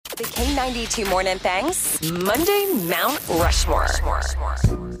The K92 Morning Thangs Monday Mount Rushmore.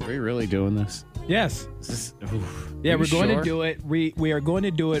 Are we really doing this? Yes. Yeah, we're going to do it. We are going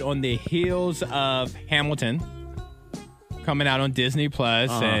to do it on the heels of Hamilton coming out on Disney Plus,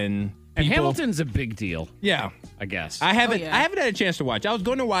 and Hamilton's a big deal. Yeah, I guess. I haven't had a chance to watch. I was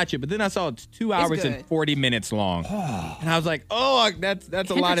going to watch it, but then I saw it's 2 hours and 40 minutes long, and I was like, "Oh, that's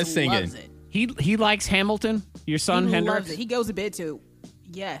a lot of singing." Loves it. He likes Hamilton. Your son He Hendrix. loves it. He goes to bed too.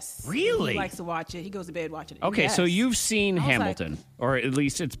 Yes. Really? He likes to watch it. He goes to bed watching it. Okay, Yes. so you've seen I was Hamilton, or at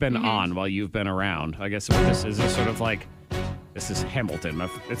least it's been on while you've been around. I guess what this is sort of like, this is Hamilton.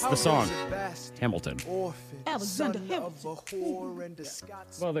 It's the song, Hamilton. Alexander Hamilton.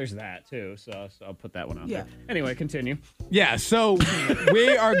 Well, there's that too, so I'll put that one out Yeah. there. Anyway, continue. Yeah, so we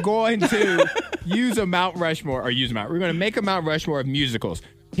are going to use a Mount Rushmore, We're going to make a Mount Rushmore of musicals.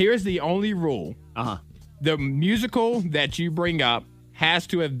 Here's the only rule. The musical that you bring up has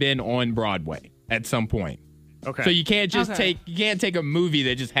to have been on Broadway at some point. Okay. So you can't just take a movie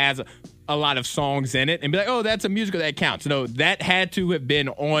that just has a lot of songs in it and be like, oh, that's a musical that counts. No, that had to have been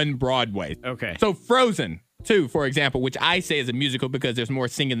on Broadway. Okay. So Frozen 2, for example, which I say is a musical because there's more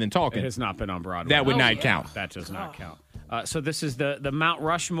singing than talking. It has not been on Broadway. That would not count. That does not count. So this is the Mount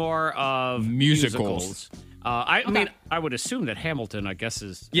Rushmore of Musicals. I mean, I would assume that Hamilton, I guess,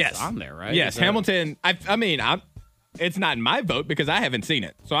 is on there, right? Yes, Hamilton. It's not my vote because I haven't seen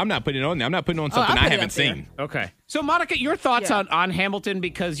it, so I'm not putting it on there. I'm not putting on something I haven't seen. Okay. So, Monica, your thoughts on Hamilton,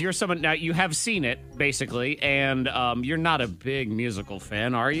 because you're someone now you have seen it basically, and you're not a big musical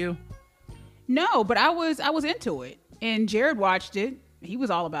fan, are you? No, but I was into it, and Jared watched it. He was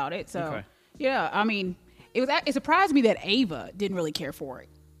all about it. So yeah, I mean, it surprised me that Ava didn't really care for it.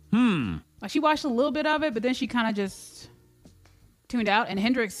 Like she watched a little bit of it, but then she kind of just tuned out. And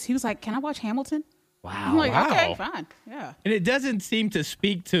Hendrix, he was like, "Can I watch Hamilton?" Wow. I'm like, okay, fine, yeah. And it doesn't seem to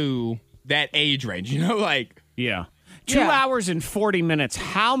speak to that age range, like. Yeah. 2 hours and 40 minutes.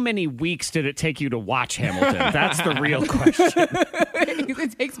 How many weeks did it take you to watch Hamilton? That's the real question.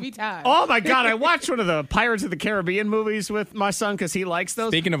 It takes me time. Oh, my God. I watched one of the Pirates of the Caribbean movies with my son because he likes those.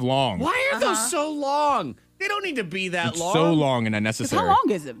 Speaking of long. Why are those so long? They don't need to be that long. So long and unnecessary. How long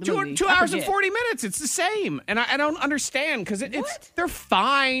is it? Two hours and 40 minutes. It's the same. And I don't understand because they're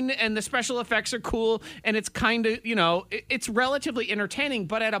fine and the special effects are cool and it's kind of, it's relatively entertaining.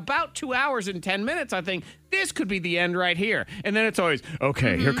 But at about 2 hours and 10 minutes, I think this could be the end right here. And then it's always,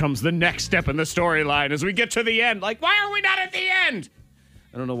 okay, here comes the next step in the storyline as we get to the end. Like, why are we not at the end?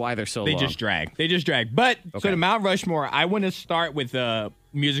 I don't know why they're so long. They just drag. But so the Mount Rushmore, I want to start with a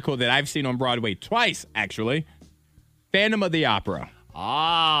musical that I've seen on Broadway twice, actually. Phantom of the Opera.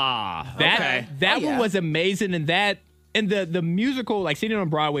 That one was amazing, and the musical, like seeing it on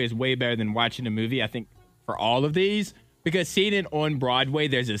Broadway is way better than watching the movie, I think, for all of these. Because seeing it on Broadway,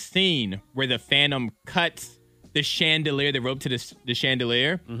 there's a scene where the Phantom cuts the chandelier, the rope to the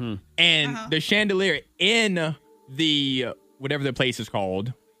chandelier, and the chandelier in the whatever the place is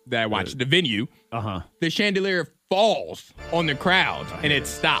called that I watched, the venue, the chandelier falls on the crowd and it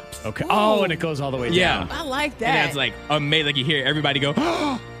stops. Okay. Oh, and it goes all the way down. I like that. And it's like amazing. Like you hear everybody go,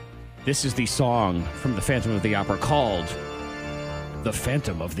 This is the song from the Phantom of the Opera called The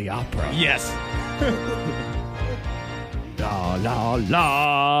Phantom of the Opera. yes. La, la,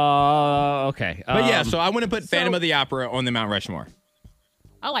 la. Okay. But so I want to put Phantom of the Opera on the Mount Rushmore.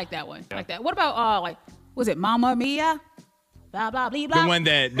 I like that one. I like that. What about was it Mamma Mia? Blah blah blah blah. The one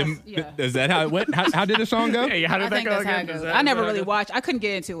that is that how it went? How did the song go? Hey, how did I that think go that's how again? it goes. I never really watched. I couldn't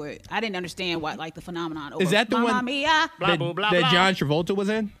get into it. I didn't understand what the phenomenon. Is that the Mamma one Mia? Blah, blah, blah, that blah. John Travolta was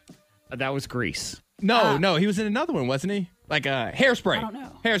in? That was Grease. No, he was in another one, wasn't he? Like Hairspray. I don't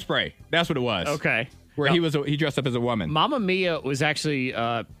know. Hairspray. That's what it was. Okay. Where he dressed up as a woman. Mamma Mia was actually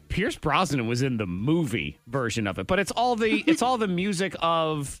Pierce Brosnan was in the movie version of it, but it's all the music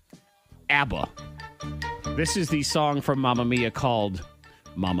of ABBA. This is the song from Mamma Mia called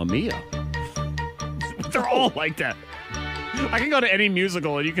Mamma Mia. They're all like that. I can go to any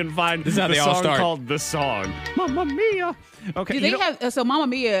musical and you can find This is how the they all song start. called The Song. Mamma Mia. Okay. Do they have so Mamma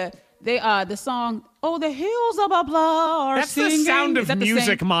Mia? They the song "Oh the Hills of Blah Blah" are That's singing. the Sound Is of that the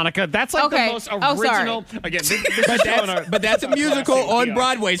Music, same? Monica. That's like Okay. the most Oh, sorry. original. Again, this is showing our- But that's a musical on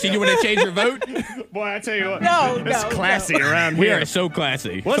Broadway, so you want to change your vote? Boy, I tell you what. No, it's no, classy no. around We here. are so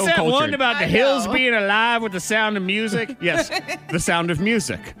classy. What's so that cultured. one about the I hills know. being alive with the sound of music? Yes, the Sound of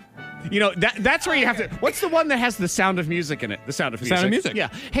Music. That's where you have to. What's the one that has the Sound of Music in it? The Sound of Music. Sound of Music. Yeah.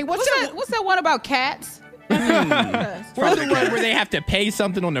 Hey, what's What's that one about cats? Where's the one where they have to pay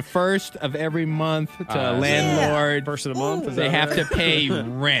something on the first of every month to a landlord? First of the month. Is They that have right? to pay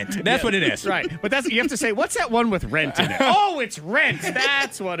rent. That's what it is. Right. But you have to say, what's that one with rent in it? Oh, it's rent.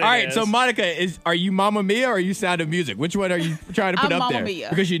 That's what it is. All right, so Monica, are you Mamma Mia or are you Sound of Music? Which one are you trying to put I'm up Mamma there? Mia.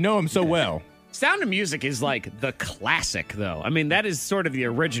 Because you know him so well. Sound of Music is like the classic, though. I mean, that is sort of the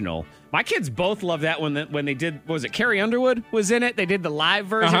original. My kids both love that one when they did, what was it, Carrie Underwood was in it? They did the live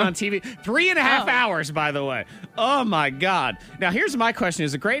version on TV. 3.5 hours, by the way. Oh, my God. Now, here's my question.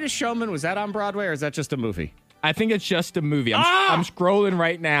 Is The Greatest Showman, was that on Broadway or is that just a movie? I think it's just a movie. I'm scrolling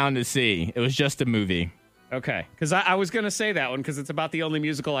right now to see. It was just a movie. Okay, because I was going to say that one because it's about the only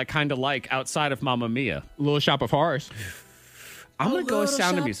musical I kind of like outside of Mamma Mia. Little Shop of Horrors. I'm going to go with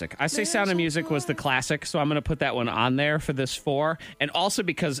Sound of Music. I say Sound of Music was the classic, so I'm going to put that one on there for this 4. And also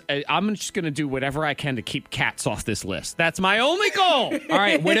because I'm just going to do whatever I can to keep Cats off this list. That's my only goal. All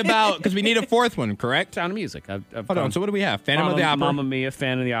right, what about, because we need a fourth one, correct? Sound of Music. Hold on, so what do we have? Phantom of the Opera? Mamma Mia,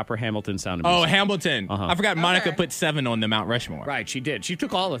 Phantom of the Opera, Hamilton, Sound of Oh, Music. Hamilton. I forgot Monica put 7 on the Mount Rushmore. Right, she did. She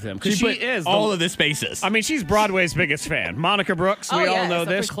took all of them. Because She put is all of the spaces. I mean, she's Broadway's biggest fan. Monica Brooks, we all yes, know of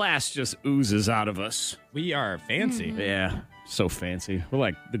this. course. Class just oozes out of us. We are fancy. Yeah, so fancy. We're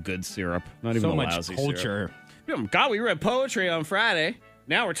like the good syrup, not even So the much lousy culture. syrup. God, we read poetry on Friday.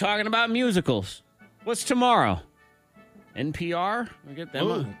 Now we're talking about musicals. What's tomorrow? NPR? We get them.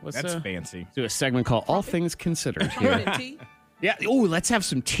 Ooh, What's that's fancy. do a segment called All Things Considered here. Yeah. Oh, let's have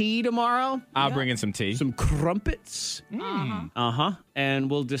some tea tomorrow. I'll bring in some tea. Some crumpets.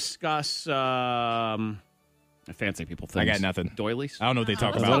 And we'll discuss fancy people things. I got nothing. Doilies. I don't know what they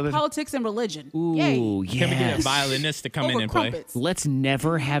talk Let's about. talk politics and religion. Ooh, Yay. yes. Can we get a violinist to come in Over and play? crumpets. Let's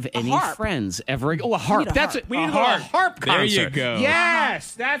never have any harp. friends ever again. Oh, a harp. need a That's harp. it. We need A to go to a harp. harp concert. There you go.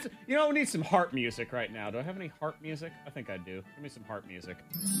 Yes. That's, we need some harp music right now. Do I have any harp music? I think I do. Give me some harp music.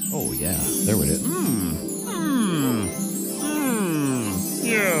 Oh, yeah. There it is.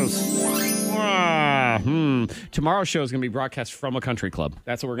 Yes. Tomorrow's show is going to be broadcast from a country club.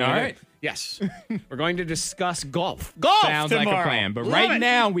 That's what we're going to All do. right. Yes. We're going to discuss golf. Golf Sounds like a tomorrow. plan. But Love right it.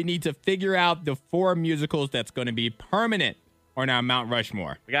 now, we need to figure out the 4 musicals that's going to be permanent on our Mount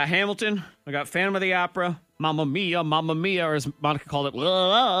Rushmore. We got Hamilton. We got Phantom of the Opera. Mamma Mia, or as Monica called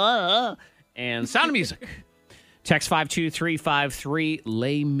it, and Sound of Music. Text 52353.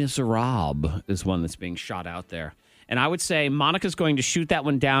 Les Miserables is one that's being shot out there. And I would say Monica's going to shoot that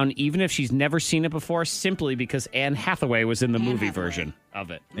one down, even if she's never seen it before, simply because Anne Hathaway was in the movie version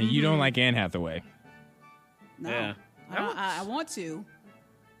of it. And you don't like Anne Hathaway. No. Yeah. I want to.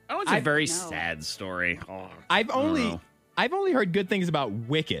 Oh, it's a very no. sad story. Oh, I've only know. heard good things about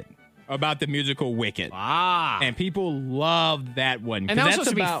Wicked, about the musical Wicked. Ah. And people love that one. And that was 'cause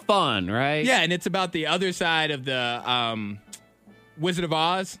supposed to be fun, right? Yeah, and it's about the other side of the Wizard of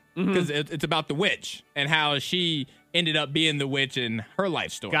Oz, because it's about the witch and how she ended up being the witch in her life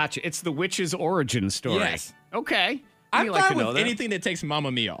story. Gotcha. It's the witch's origin story. Yes. Okay. I'm You like fine to know with that. anything that takes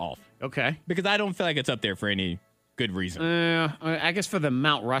Mamma Mia off, Okay. because I don't feel like it's up there for any good reason. I guess for the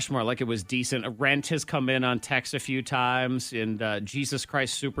Mount Rushmore, like it was decent. Rent has come in on text a few times, and Jesus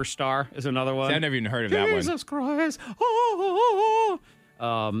Christ Superstar is another one. See, I've never even heard of that one. Jesus Christ. Oh.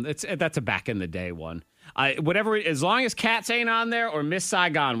 That's a back in the day one. Whatever, as long as Cats ain't on there or Miss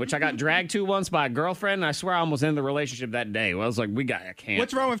Saigon, which I got dragged to once by a girlfriend, and I swear I almost ended the relationship that day. Well, I was like, I can't.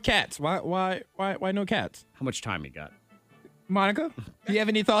 What's wrong with cats? Why no cats? How much time you got? Monica, do you have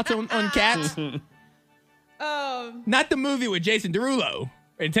any thoughts on cats? Not the movie with Jason Derulo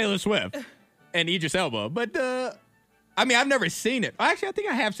and Taylor Swift and Idris Elba, but I mean, I've never seen it. Actually, I think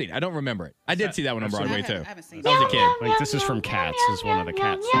I have seen it. I don't remember it. I did see that one on Broadway too. I haven't seen I was a kid. Like, this is from Cats. This is one of the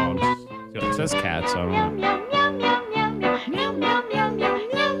Cats songs. It says Cats. I don't know.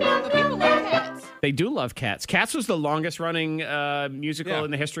 But people love cats. They do love Cats. Cats was the longest running musical Yeah.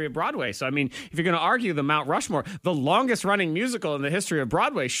 in the history of Broadway. So, I mean, if you're going to argue the Mount Rushmore, the longest running musical in the history of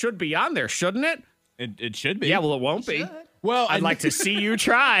Broadway should be on there, shouldn't it? It should be. Yeah, well, it won't be. Well, I'd like to see you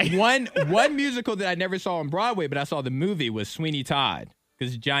try. one musical that I never saw on Broadway, but I saw the movie was Sweeney Todd,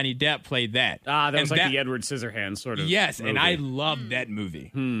 because Johnny Depp played that. That was And like the Edward Scissorhands sort of. Yes, movie. and I loved that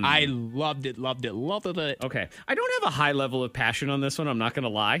movie. I loved it. Okay. I don't have a high level of passion on this one. I'm not going to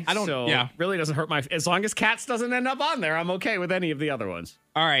lie. I don't- So yeah. really doesn't hurt my. As long as Cats doesn't end up on there, I'm okay with any of the other ones.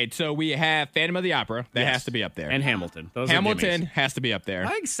 All right, so we have Phantom of the Opera. That Yes. has to be up there. And Hamilton. Those are Hamilton gimmies. has to be up there. I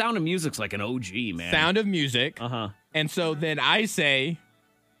think Sound of Music's like an OG, man. Sound of Music. Uh-huh. And so then I say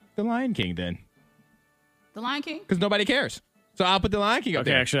The Lion King then, The Lion King? because nobody cares. So I'll put The Lion King up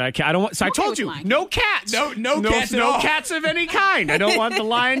Okay, there. actually, I don't want. So I Okay told with you, Lion King. no cats. No cats at no all. cats of any kind. I don't want the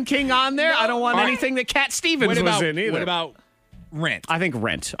Lion King on there. I don't want All right. anything that Cat Stevens What about was in either. what about Rent. I think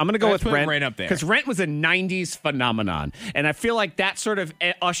Rent. I'm going to go Let's with put Rent. Rent up there. Because Rent was a 90s phenomenon. And I feel like that sort of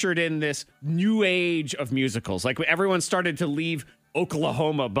ushered in this new age of musicals. Like everyone started to leave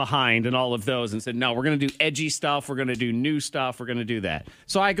Oklahoma behind and all of those and said, no, we're going to do edgy stuff. We're going to do new stuff. We're going to do that.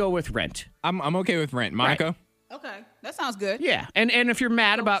 So I go with Rent. I'm okay with Rent. Monica? Right. Okay, that sounds good. Yeah. And if you're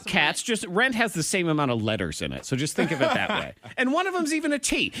mad about Cats, just Rent has the same amount of letters in it. So just think of it that way. And one of them's even a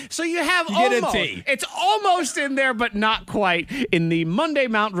T. So you have Get almost. a T. It's almost in there, but not quite in the Monday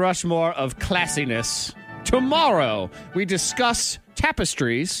Mount Rushmore of classiness. Tomorrow, we discuss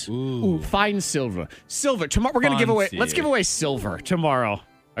tapestries. Ooh, fine silver. Silver. Tomorrow, we're going to give away. Let's give away silver tomorrow.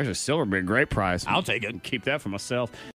 Actually, silver would be a great prize. I'll take it. Keep that for myself.